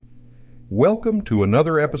Welcome to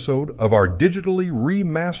another episode of our digitally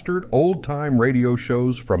remastered old-time radio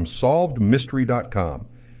shows from SolvedMystery.com.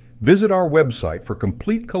 Visit our website for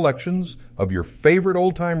complete collections of your favorite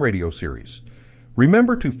old-time radio series.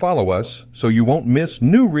 Remember to follow us so you won't miss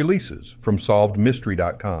new releases from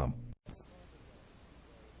SolvedMystery.com.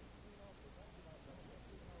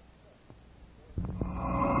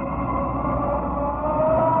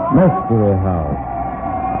 Mystery House.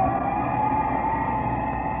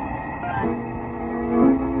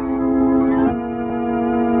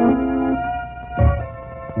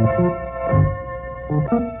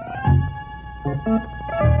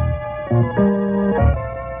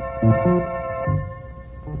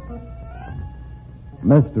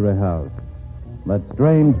 Mystery House, that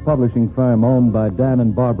strange publishing firm owned by Dan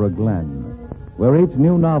and Barbara Glenn, where each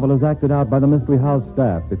new novel is acted out by the Mystery House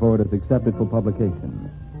staff before it is accepted for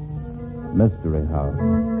publication. Mystery House.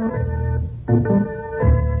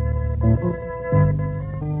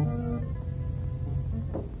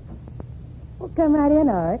 Well, come right in,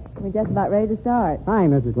 Art. We're just about ready to start. Hi,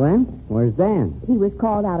 Mrs. Glenn. Where's Dan? He was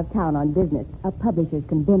called out of town on business, a publisher's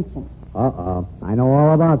convention. Uh-oh. I know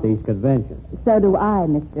all about these conventions. So do I,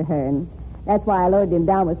 Mr. Hearn. That's why I loaded him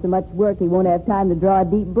down with so much work he won't have time to draw a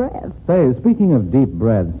deep breath. Say, speaking of deep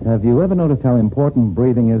breaths, have you ever noticed how important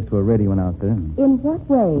breathing is to a radio announcer? In what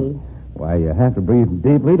way? Why, you have to breathe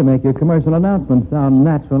deeply to make your commercial announcements sound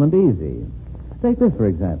natural and easy. Take this, for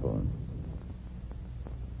example.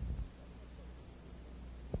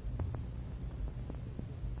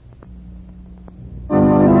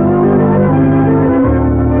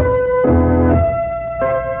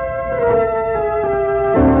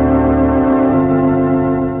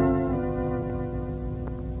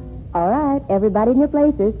 Everybody in your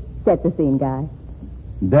places. Set the scene, guys.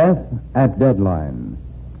 Death at Deadline.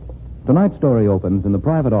 Tonight's story opens in the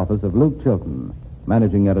private office of Luke Chilton,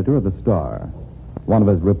 managing editor of The Star. One of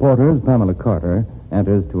his reporters, Pamela Carter,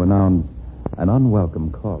 enters to announce an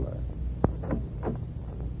unwelcome caller.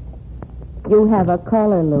 You have a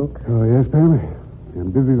caller, Luke. Oh, yes, Pam.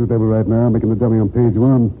 I'm busy as the devil right now, making the dummy on page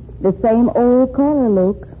 1. The same old caller,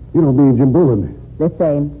 Luke. You know me and Jim Boland. The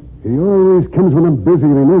same. He always comes when I'm busy,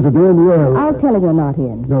 and he knows it damn well. I'll tell him you're not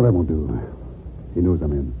in. No, that won't do. He knows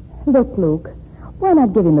I'm in. Look, Luke, why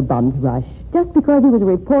not give him the bum's rush? Just because he was a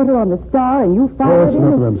reporter on the Star and you fired That's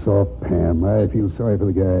him... not that I'm soft, Pam. I feel sorry for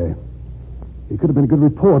the guy. He could have been a good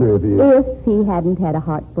reporter if he... If he hadn't had a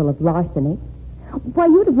heart full of larceny. Why,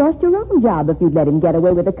 you'd have lost your own job if you'd let him get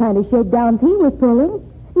away with the kind of shakedowns he was pulling.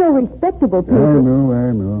 No respectable people...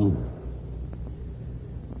 I know.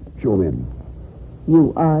 Show him in.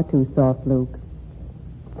 You are too soft, Luke.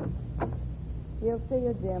 You'll see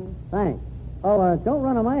you, Jim. Thanks. Oh, don't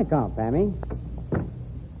run on my account, Pammy.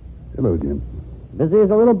 Hello, Jim. Busy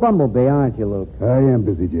as a little bumblebee, aren't you, Luke? I am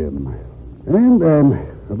busy, Jim. And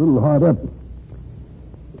a little hard up.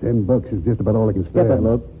 $10 is just about all I can spare. Skip it,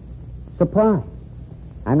 Luke. Surprise.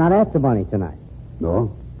 I'm not after money tonight.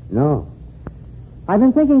 No? No. I've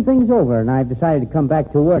been thinking things over, and I've decided to come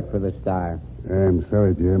back to work for the Star. I'm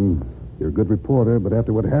sorry, Jim. You're a good reporter, but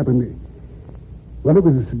after what happened... Well, it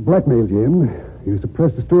was blackmail, Jim. You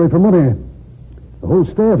suppressed the story for money. The whole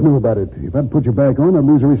staff knew about it. If I'd put you back on, I'd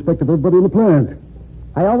lose the respect of everybody in the plant.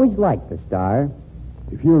 I always liked the Star.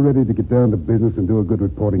 If you're ready to get down to business and do a good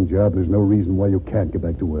reporting job, there's no reason why you can't get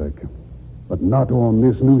back to work. But not on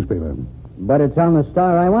this newspaper. But it's on the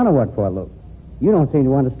Star I want to work for, Luke. You don't seem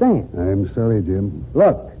to understand. I'm sorry, Jim.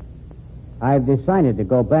 Look, I've decided to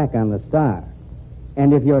go back on the Star.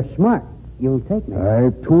 And if you're smart, you'll take me.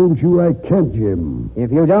 I told you I can't, Jim. If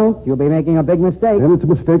you don't, you'll be making a big mistake. Then it's a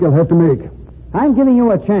mistake I'll have to make. I'm giving you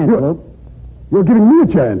a chance, Luke. You're giving me a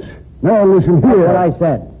chance. Now listen That's here. what I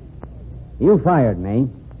said. You fired me.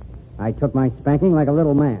 I took my spanking like a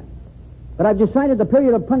little man. But I've decided the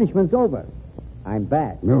period of punishment's over. I'm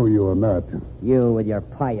back. No, you're not. You with your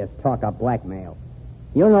pious talk of blackmail.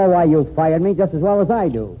 You know why you fired me just as well as I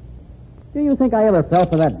do. Do you think I ever fell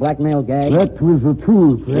for that blackmail gag? That was the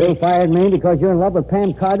truth. You fired me because you're in love with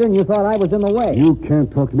Pam Carter and you thought I was in the way. You can't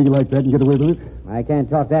talk to me like that and get away with it. I can't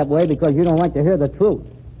talk that way because you don't like to hear the truth.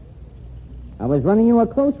 I was running you a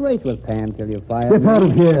close race with Pam till you fired me. Get out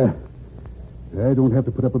of here. I don't have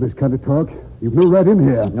to put up with this kind of talk. You've no right in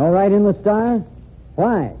here. No right in the Star?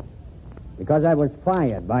 Why? Because I was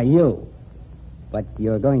fired by you. But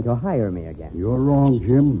you're going to hire me again. You're wrong,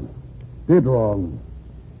 Jim. Dead wrong.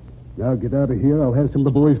 Now get out of here. I'll have some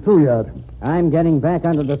of the boys throw you out. I'm getting back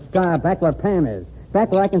under the Star, back where Pam is.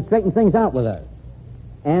 Back where I can straighten things out with her.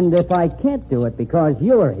 And if I can't do it because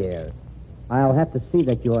you're here, I'll have to see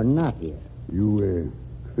that you're not here. You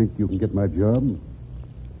think you can get my job?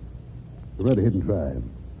 Go right ahead and try.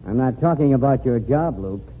 I'm not talking about your job,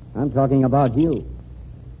 Luke. I'm talking about you.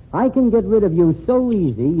 I can get rid of you so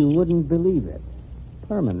easy you wouldn't believe it.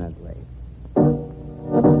 Permanently.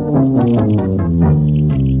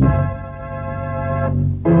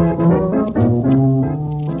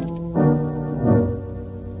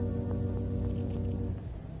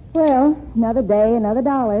 Well, another day, another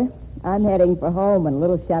dollar. I'm heading for home and a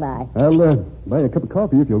little shut-eye. I'll buy a cup of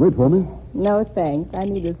coffee if you'll wait for me. No, thanks. I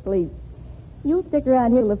need to sleep. You'll stick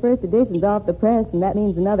around here till the first edition's off the press, and that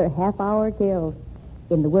means another half-hour killed.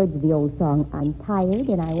 In the words of the old song, I'm tired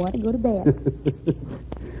and I want to go to bed.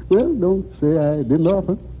 Well, don't say I didn't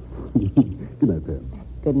offer. Good night, Pam.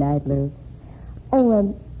 Good night, Lou.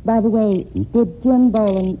 Oh, by the way, did Jim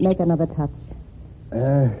Boland make another touch?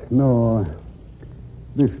 No.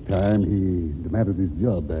 This time he demanded his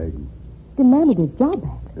job back. Demanded his job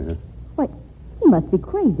back? What? He must be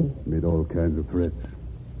crazy. Made all kinds of threats.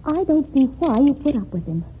 I don't see why you put up with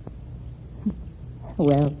him.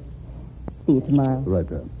 Well, see you tomorrow. Right,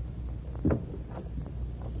 Pam.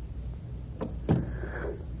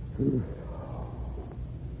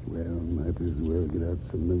 Well, might as well get out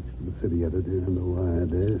some notes to the city editor on the wire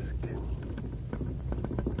desk.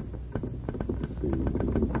 Let's see.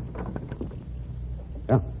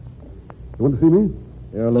 Yeah. You want to see me?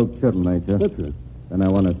 You're Luke Chilton, ain't you? That's right. Then I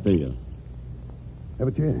want to see you. Have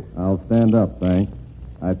a chair. I'll stand up, thanks.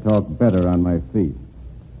 I talk better on my feet.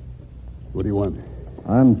 What do you want?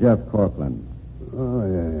 I'm Jeff Corcoran. Oh,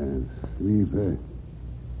 yes. We've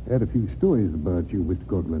had a few stories about you, Mr.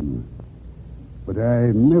 Corcoran. But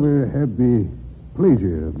I never had the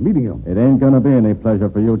pleasure of meeting you. It ain't going to be any pleasure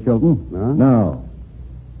for you, Chilton. No? No.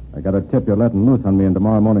 I got a tip you're letting loose on me in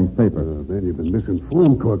tomorrow morning's paper. Then you've been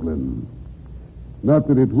misinformed, Corcoran. Not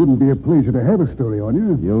that it wouldn't be a pleasure to have a story on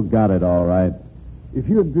you. You got it all right. If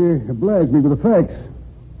you'd oblige me with the facts,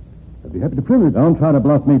 I'd be happy to print it. Don't try to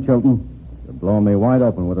bluff me, Chilton. You're blowing me wide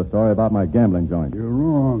open with a story about my gambling joint. You're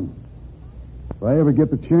wrong. If I ever get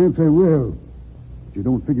the chance, I will. But you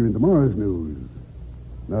don't figure in tomorrow's news.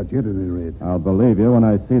 Not yet, at any rate. I'll believe you when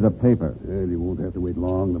I see the paper. Well, you won't have to wait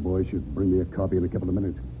long. The boy should bring me a copy in a couple of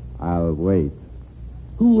minutes. I'll wait.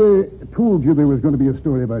 Who told you there was going to be a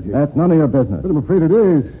story about you? That's none of your business. But I'm afraid it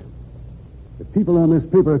is. The people on this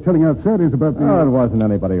paper are telling outsiders about the... Oh, it wasn't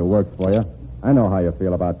anybody who works for you. I know how you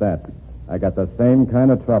feel about that. I got the same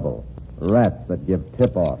kind of trouble. Rats that give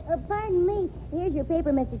tip-off. Pardon me. Here's your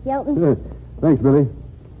paper, Mr. Chilton. Thanks, Billy.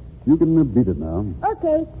 You can beat it now.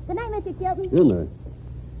 Okay. Good night, Mr. Chilton. Good night.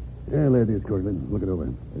 Yeah, there it is, Corcoran. Look it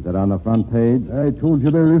over. Is it on the front page? I told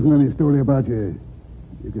you there isn't any story about you.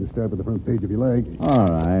 You can start with the front page if you like. All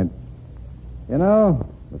right. You know,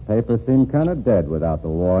 the paper seemed kind of dead without the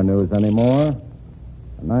war news anymore.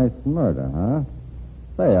 A nice murder, huh?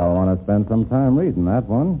 Say, I'll want to spend some time reading that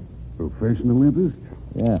one. Professional interest?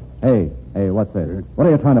 Yeah. Hey, what's this? What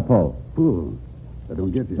are you trying to pull? Fool. I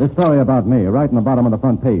don't get you. This story about me, right in the bottom of the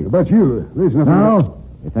front page. About you. There's nothing... Now?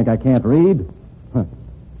 You think I can't read? Huh.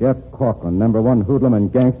 Jeff Corcoran, #1 hoodlum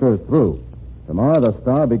and gangster, is through. Tomorrow, the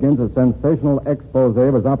Star begins a sensational expose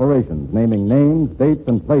of his operations, naming names, dates,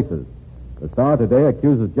 and places. The Star today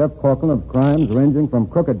accuses Jeff Corcoran of crimes ranging from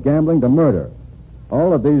crooked gambling to murder.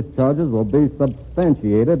 All of these charges will be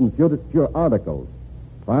substantiated in future articles.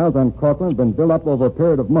 Files on Corcoran have been built up over a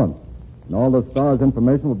period of months, and all the Star's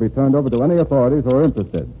information will be turned over to any authorities who are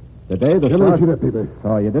interested. Today, the Star... you that paper.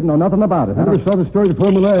 Oh, you didn't know nothing about it, I huh? never saw the story before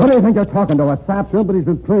in my life. What do you think you're talking to, a sap? Somebody's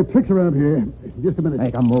been playing tricks around here. Just a minute.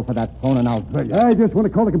 Make a move for that phone and I'll drill you. I just want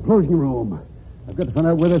to call the composing room. I've got to find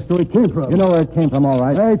out where that story came from. You know where it came from, all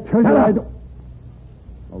right. I tell you, Shut I up.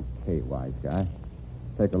 don't... Okay, wise guy.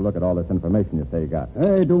 Take a look at all this information you say you got.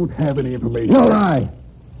 I don't have any information. You lie!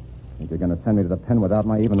 Think you're going to send me to the pen without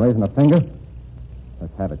my even raising a finger?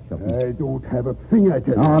 Let's have it, Chilton. I don't have a thing, I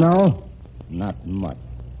tell you. Oh, no? Not much.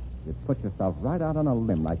 You'd put yourself right out on a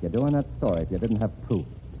limb like you do in that story if you didn't have proof.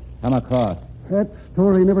 Come across. That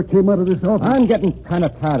story never came out of this office. I'm getting kind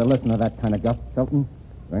of tired of listening to that kind of guff, Chilton.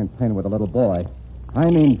 You ain't playing with a little boy.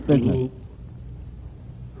 I mean business.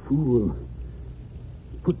 Fool.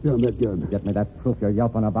 Put down that gun. Get me that proof you're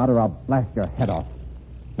yelping about or I'll blast your head off.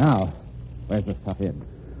 Now, where's the stuff hid?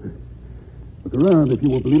 Look around if you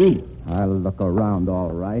won't believe me. I'll look around,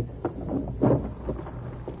 all right.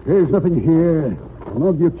 There's nothing here. The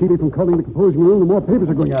longer you keep me from calling the composing room, the more papers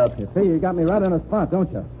are going out. You see, you got me right on the spot, don't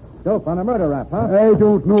you? Dope on a murder rap, huh? I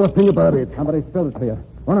don't know a thing about it. Somebody spilled it to you.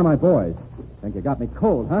 One of my boys. Think you got me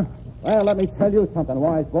cold, huh? Well, let me tell you something,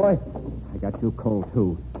 wise boy. I got you cold,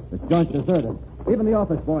 too. The joint's deserted. Even the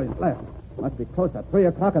office boys left. Must be close at 3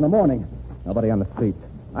 o'clock in the morning. Nobody on the streets.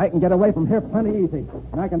 I can get away from here plenty easy,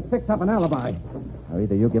 and I can fix up an alibi. Now,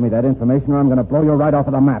 either you give me that information or I'm going to blow you right off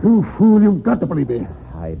of the map. You fool, you've got to believe me.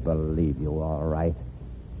 I believe you, all right.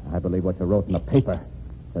 I believe what you wrote in the paper.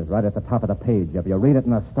 It says right at the top of the page. If you read it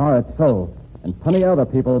in the Star, it's so. And plenty of other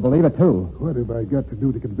people will believe it, too. What have I got to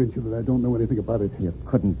do to convince you that I don't know anything about it? You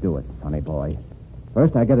couldn't do it, sonny boy.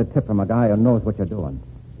 First, I get a tip from a guy who knows what you're doing.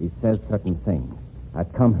 He says certain things. I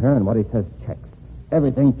come here, and what he says checks.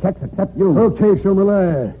 Everything checks except you. Okay,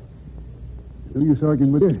 Silverline. No use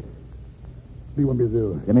arguing with you. What do you want me to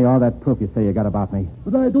do? Give me all that proof you say you got about me.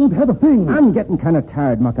 But I don't have a thing. I'm getting kind of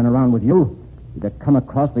tired mucking around with you. Either come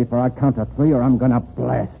across me before I count to 3, or I'm going to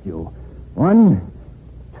blast you. 1,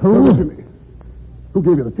 2... Now, listen. Who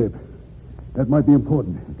gave you the tip? That might be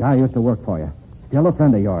important. A guy used to work for you. Still a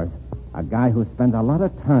friend of yours. A guy who spends a lot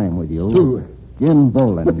of time with you. Who? Jim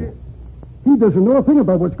Boland. But he doesn't know a thing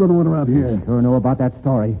about what's going on around here. Sure know about that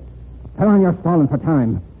story. Tell on you're stalling for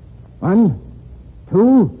time. 1,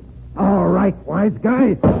 2... All right, wise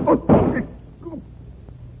guy.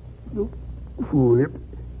 Fool.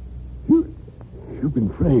 You've been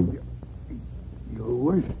framed. You're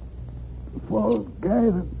worse false guy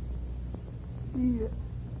than me.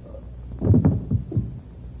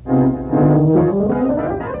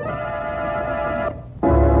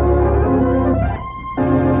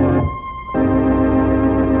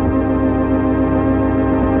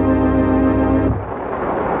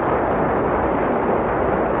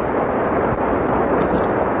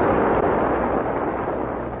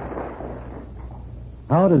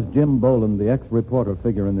 How does Jim Boland, the ex-reporter,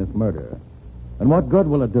 figure in this murder? And what good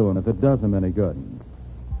will it do him if it does him any good?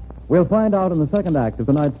 We'll find out in the second act of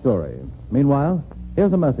tonight's story. Meanwhile,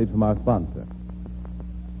 here's a message from our sponsor.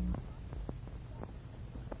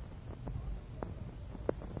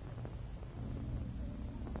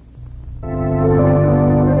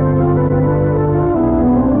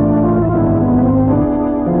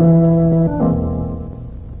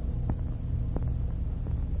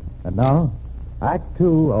 And now, Act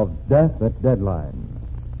 2 of Death at Deadline.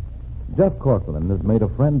 Jeff Cortland has made a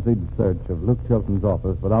frenzied search of Luke Chilton's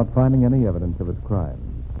office without finding any evidence of his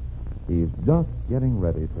crimes. He's just getting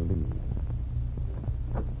ready to leave.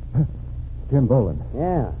 Jim Boland.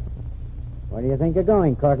 Yeah. Where do you think you're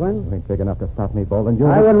going, Cortland? You ain't big enough to stop me, Boland.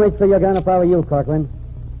 I wouldn't reach for your gun if I were you, Cortland.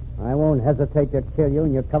 I won't hesitate to kill you,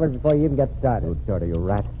 and you're covered before you even get started. You dirty, you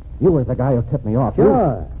rat. You was the guy who tipped me off.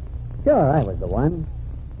 Sure. Sure, I was the one.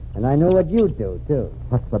 And I knew what you'd do, too.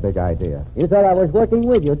 What's the big idea? You thought I was working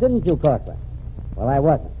with you, didn't you, Cortland? Well, I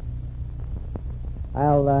wasn't.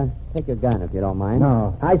 I'll take your gun, if you don't mind.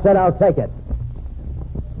 No. I said I'll take it.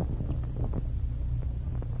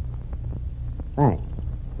 Thanks.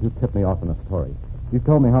 You tipped me off in a story. You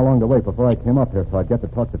told me how long to wait before I came up here so I'd get to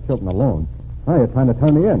talk to Chilton alone. Now you're trying to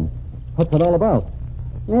turn me in. What's it all about?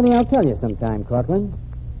 Maybe I'll tell you sometime, Cortland.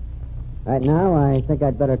 Right now, I think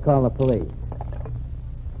I'd better call the police.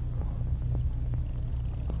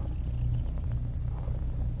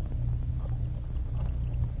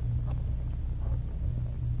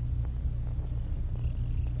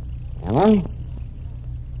 Hello?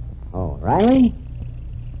 Oh, Riley?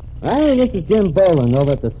 Riley, this is Jim Boland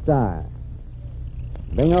over at the Star.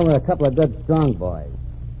 Bring over a couple of good strong boys.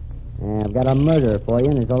 I've got a murder for you,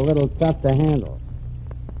 and it's a little tough to handle.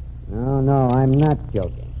 No, I'm not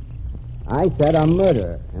joking. I said a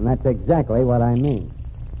murderer, and that's exactly what I mean.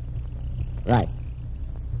 Right.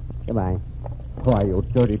 Goodbye. Why, you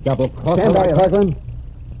dirty double-crosser. Stand back, Cortland.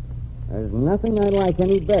 There's nothing I like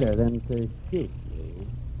any better than to shoot you.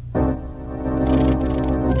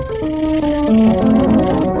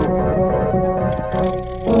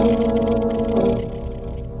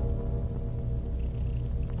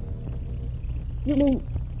 You mean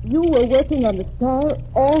you were working on the Star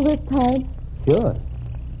all this time? Sure.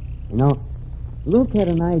 You know, Luke had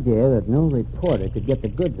an idea that no reporter could get the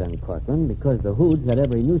goods on Cortland because the Hoods had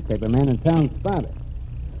every newspaper man in town spotted.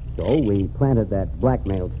 So we planted that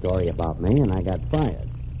blackmail story about me, and I got fired.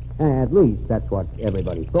 At least that's what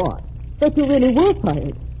everybody thought. But you really were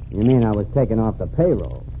fired. You mean I was taken off the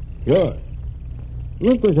payroll? Sure.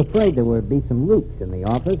 Luke was afraid there would be some leaks in the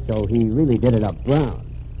office, so he really did it up brown.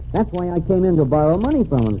 That's why I came in to borrow money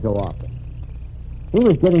from him so often. He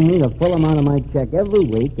was giving me the full amount of my check every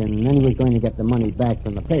week, and then he was going to get the money back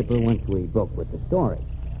from the paper once we broke with the story.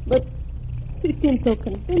 But he seemed so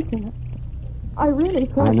convincing. I really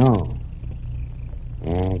thought... I know.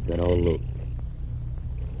 Yeah, good old Luke.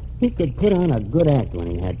 He could put on a good act when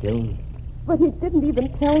he had to. But he didn't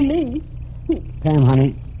even tell me. Pam,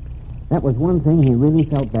 honey, that was one thing he really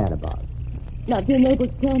felt bad about. Not being able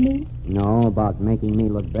to tell me? No, about making me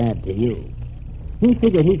look bad to you. He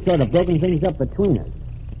figured he'd sort of broken things up between us.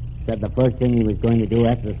 Said the first thing he was going to do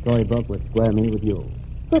after the story broke was square me with you.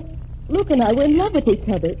 But Luke and I were in love with each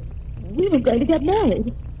other. We were going to get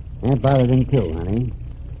married. That bothered him too, honey.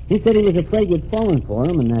 He said he was afraid you'd fallen for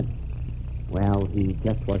him and that, well, he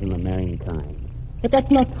just wasn't the marrying kind. But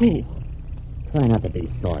that's not true. Try not to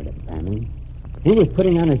be sordid, Pammy. He was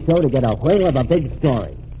putting on a show to get a whale of a big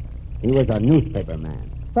story. He was a newspaper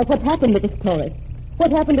man. But what happened with the story?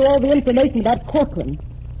 What happened to all the information about Corcoran?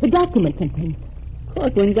 The document contained.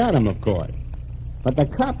 Corcoran got him, of course. But the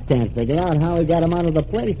cops can't figure out how he got him out of the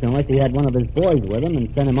place unless he had one of his boys with him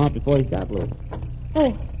and sent him out before he got loose.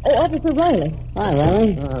 Oh, Officer Riley. Hi,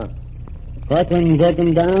 Riley. Corcoran broke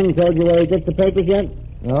him down and told you where he gets the papers yet?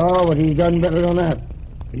 No, but he's done better than that.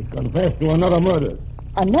 He's confessed to another murder.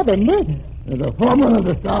 Another murder? The foreman of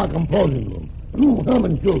the Star composing room,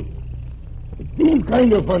 Herman Schultz. It seems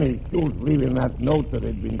kind of funny, Schultz reading that note that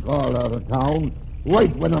had been called out of town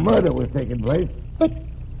right when the murder was taking place. But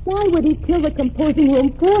why would he kill the composing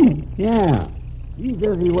room foreman? Yeah. He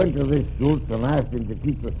says he went to this Schultz and asked him to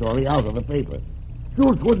keep the story out of the paper.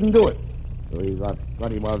 Schultz wouldn't do it, so he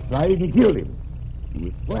got him outside and killed him. He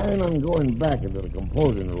was planning on going back into the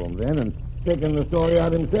composing room then and taking the story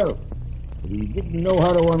out himself. But he didn't know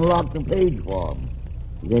how to unlock the page for him.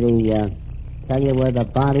 Did he tell you where the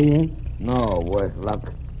body is? No, worse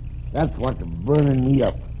luck. That's what's burning me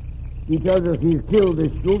up. He tells us he's killed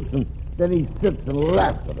this Schultz, and then he sits and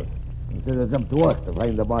laughs at us and says it's up to us to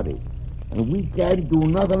find the body. And we can't do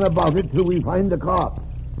nothing about it till we find the cop.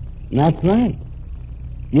 That's right.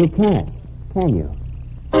 You can't, can you?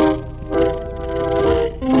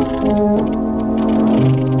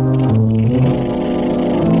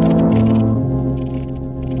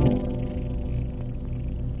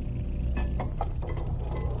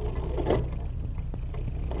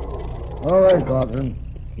 All right, Corcoran.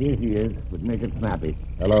 Here he is, but make it snappy.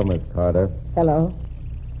 Hello, Miss Carter. Hello.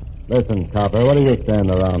 Listen, Copper, what are you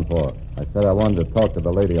standing around for? I said I wanted to talk to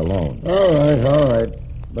the lady alone. All right.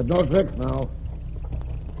 But no tricks now.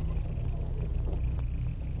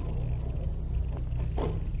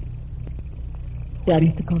 Yeah,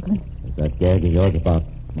 Mr. Corcoran? Is that gag of yours about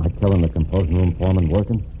my killing the composing room foreman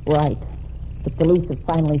working? Right. The police have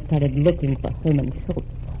finally started looking for Herman Schultz.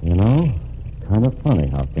 You know, kind of funny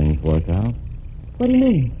how things work out. What do you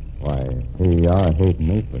mean? Why, here you are hating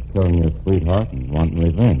me for killing your sweetheart and wanting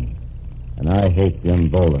revenge. And I hate Jim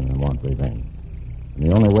Bolin and want revenge. And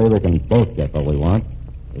the only way we can both get what we want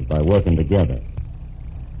is by working together.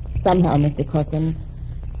 Somehow, Mr. Corcoran,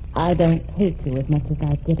 I don't hate you as much as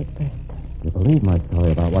I did at first. You believe my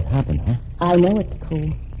story about what happened, huh? I know it's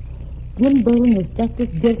true. Jim Bolin was just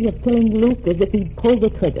as guilty of killing Luke as if he'd pulled the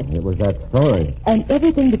trigger. It was that story. And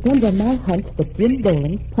everything depends on my hunch that Jim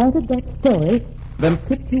Bolin planted that story, then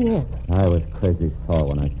tipped you off. I was crazy sore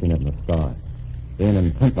when I seen it in the Star. Being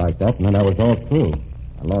in print like that meant I was all through.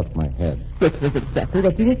 I lost my head. Which was exactly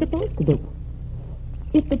what you were supposed to do.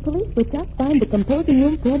 If the police would just find the composing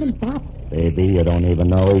room foreman's body. Baby, you don't even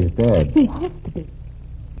know he's dead. He has to be.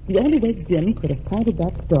 The only way Jim could have planted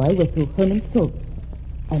that story was through Herman Schultz.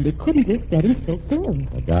 And he couldn't just let him so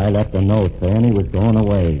live. The guy left a note saying he was going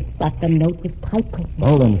away. But the note was typewritten.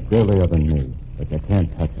 Bolin's guiltier than me, but you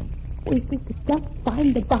can't touch him. If we could just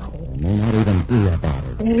find the body. There may not even be a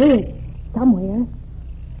body. There is, somewhere.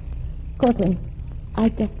 Corcoran, I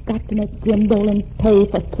just got to make Jim Bolin pay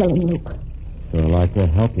for killing Luke. Sure like to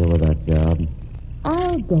help you with that job.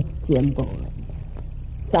 I'll get Jim Bolin.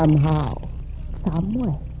 Somehow. Some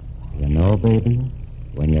way. You know, baby,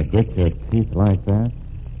 when you grit your teeth like that,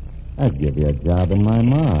 I'd give you a job in my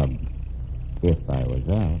mob. If I was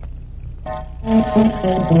out.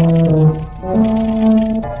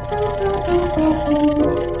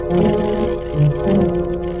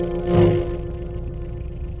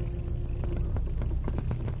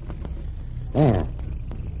 There.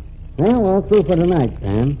 Well, all through for tonight,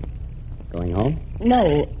 Sam. Going home?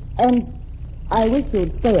 No, and I wish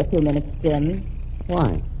you'd stay a few minutes, Jim.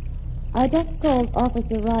 Why? I just called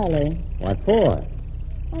Officer Riley. What for?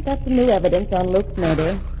 I got some new evidence on Luke's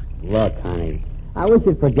murder. Look, honey, I wish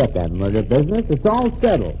you'd forget that murder business. It's all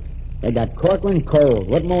settled. They got Corcoran cold.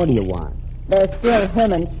 What more do you want? There's still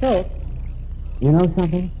Herman Schultz. You know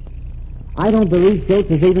something? I don't believe Schultz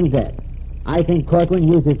is even dead. I think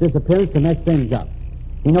Corcoran used his disappearance to mess things up.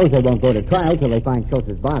 He knows they won't go to trial till they find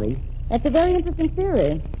Schultz's body. That's a very interesting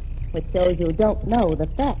theory, which shows you don't know the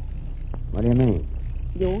facts. What do you mean?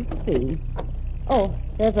 You'll see. Oh,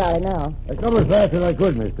 there's Riley now. I come as fast as I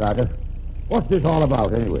could, Miss Carter. What's this all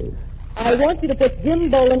about, anyways? I want you to put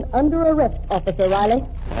Jim Bolin under arrest, Officer Riley.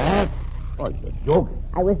 What? Oh, you're joking.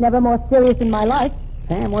 I was never more serious in my life.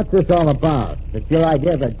 Pam, what's this all about? It's your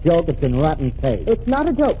idea of a joke. It's in rotten taste. It's not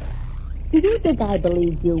a joke. Did you think I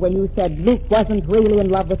believed you when you said Luke wasn't really in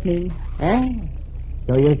love with me? Oh?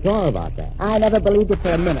 So you're sure about that? I never believed it for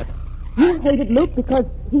a minute. You hated Luke because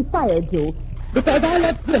he fired you. Because I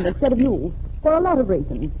left him instead of you. For a lot of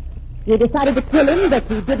reasons. You decided to kill him,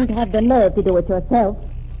 but you didn't have the nerve to do it yourself.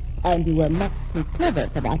 And you were much too clever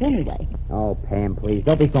for that anyway. Oh, Pam, please,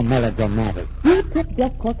 don't be so melodramatic. You tipped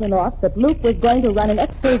Jeff Corcoran off that Luke was going to run an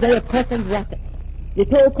expose of Corcoran's racket. You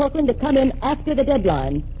told Corcoran to come in after the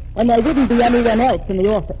deadline, when there wouldn't be anyone else in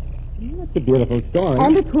the office. That's a beautiful story.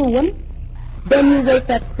 And a true one. Then you wrote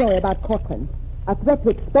that story about Corcoran. A threat to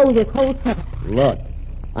expose his whole setup. Look,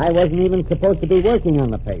 I wasn't even supposed to be working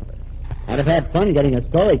on the paper. I'd have had fun getting a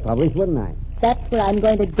story published, wouldn't I? That's where I'm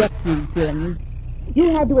going to get you, Jim.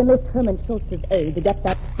 You had to enlist Herman Schultz's aid to get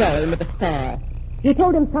that story into the Star. You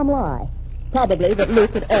told him some lie. Probably that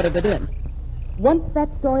Luke had ordered it in. Once that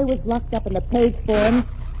story was locked up in the page form,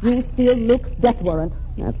 you sealed Luke's death warrant.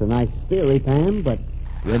 That's a nice theory, Pam, but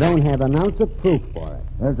you don't have an ounce of proof for it.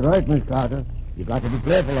 That's right, Miss Carter. You got to be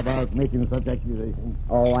careful about making such accusations.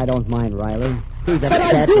 Oh, I don't mind, Riley. She's But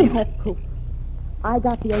I do have proof. I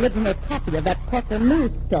got the original copy of that Corcoran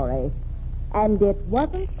news story. And it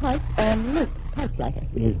wasn't typed on Luke's typewriter.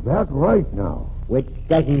 Is that right now? Which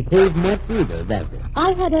doesn't prove much either, does it?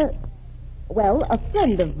 I had a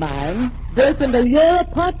friend of mine break into your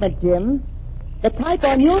apartment, Jim. The type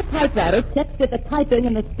on your typewriter checks with the typing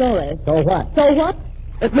in the story. So what? So what?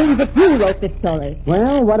 It means that you wrote this story.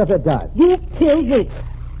 Well, what if it does? You killed Luke.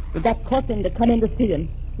 You got Corcoran to come in to see him.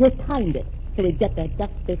 You timed it so he'd get there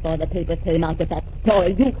just before the paper came out with that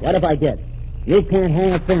story. What if I did? You can't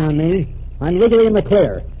hang a thing on me. I'm legally in the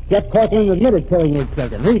clear. Jeff Corcoran admitted killing Luke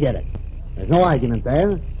Chilton. He did it. There's no argument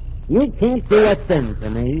there. You can't do a thing to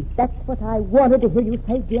me. That's what I wanted to hear you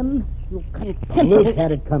say, Jim. You contemptible... Luke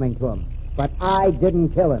had it coming to him. But I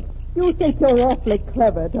didn't kill him. You think you're awfully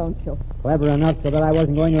clever, don't you? Clever enough so that I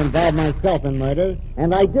wasn't going to involve myself in murder,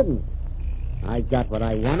 and I didn't. I got what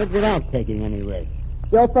I wanted without taking any risk.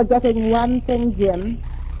 You're forgetting one thing, Jim.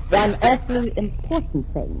 One awfully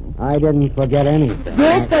important thing. I didn't forget anything.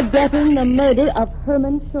 You're forgetting the murder of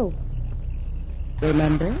Herman Schultz.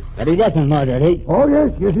 Remember? But he wasn't murdered, Oh,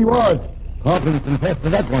 yes, he was. Corcoran confessed to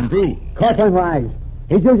that one, too. Corcoran lies.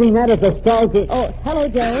 He's using that as a stall to... Oh, hello,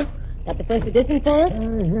 Joe. Got the first edition for us?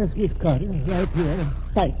 Yes, Miss Carter, right here.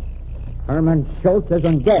 Thanks. Herman Schultz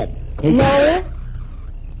isn't dead. No?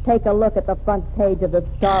 Take a look at the front page of the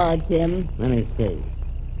Star, Jim. Let me see.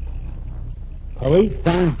 Police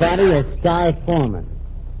found body of Star foreman.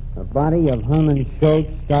 The body of Herman Schultz,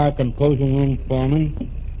 Star composing room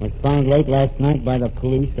foreman, was found late last night by the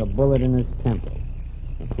police, a bullet in his temple.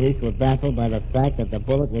 The police were baffled by the fact that the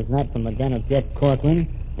bullet was not from the gun of Jeff Corcoran,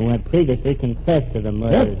 who had previously confessed to the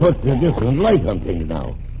murder. That puts a different light on things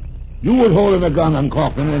now. You was holding a gun on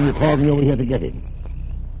Corcoran when you called me over here to get him.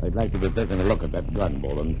 I'd like to be taking a look at that gun,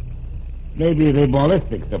 Boland. Maybe the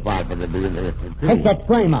ballistics department would be interested, too. Take that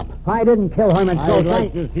frame up. I didn't kill Herman I'd Schultz.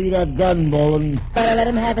 like to see that gun, Boland. Better let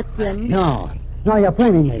him have it, Jim. No, you're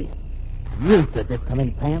framing me. You did this to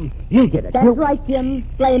me, Pam. You did it. That's right, Jim.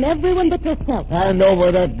 Blame everyone but yourself. Hand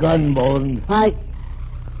over that gun, Boland. All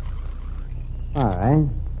right.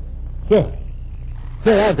 Sure,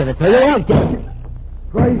 I'll give it to you. I'll give it.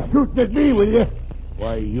 Try shooting at me, will you?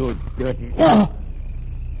 Why, you dirty... Oh,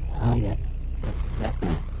 yeah.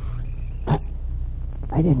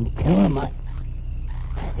 I didn't kill him. I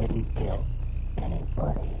didn't kill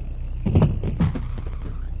anybody.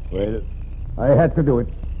 Well, I had to do it.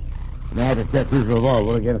 And I had to check his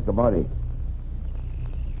revolver against the body.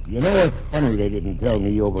 You know, it's funny they didn't tell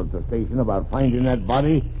me over at the station about finding that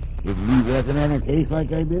body with me working on a case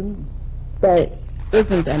like I've been. There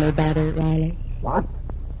isn't anybody, Riley. What?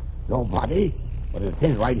 No body? But it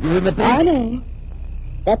says right here in the paper. I know.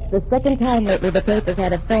 That's the second time lately the paper's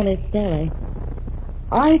had a phony story.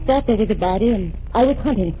 I thought there was a body, and I was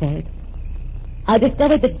hunting for it. I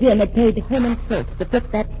discovered that Jim had paid Herman Schultz to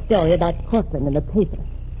put that story about Corcoran in the paper.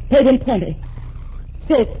 Paid him plenty.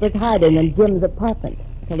 Schultz was hiding in Jim's apartment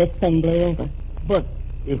till this thing blew over. But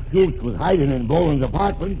if Schultz was hiding in Boland's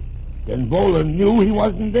apartment, then Boland knew he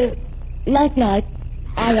wasn't dead. Last night,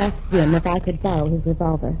 I asked Jim if I could borrow his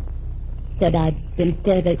revolver. Said I'd been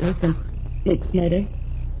scared lately since Luke's murder.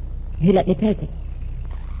 He let me take it.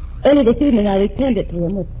 Early this evening, I returned it to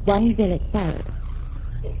him with one bullet fired.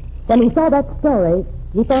 When he saw that story,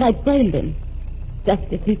 he thought I'd framed him, just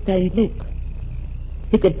as he framed Luke.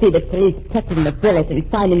 He could see the police checking the bullet and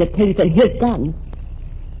finding the piece in his gun.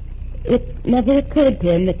 It never occurred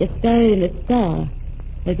to him that the story in the Star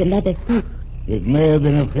was another fake. It may have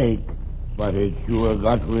been a fake, But it sure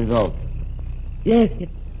got results. Yes,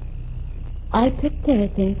 I took care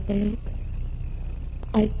of things for Luke.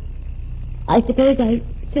 I suppose I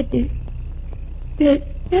should do. Good.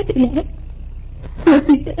 Happy now.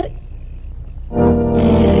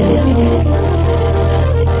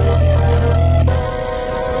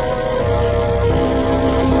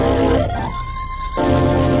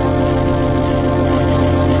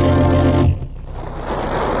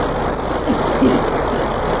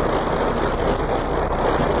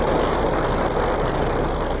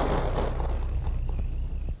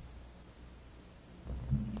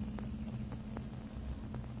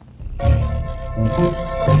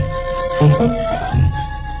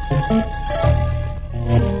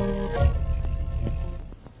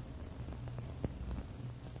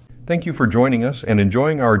 Thank you for joining us and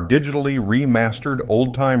enjoying our digitally remastered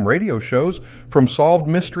old-time radio shows from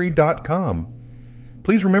SolvedMystery.com.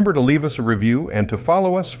 Please remember to leave us a review and to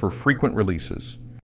follow us for frequent releases.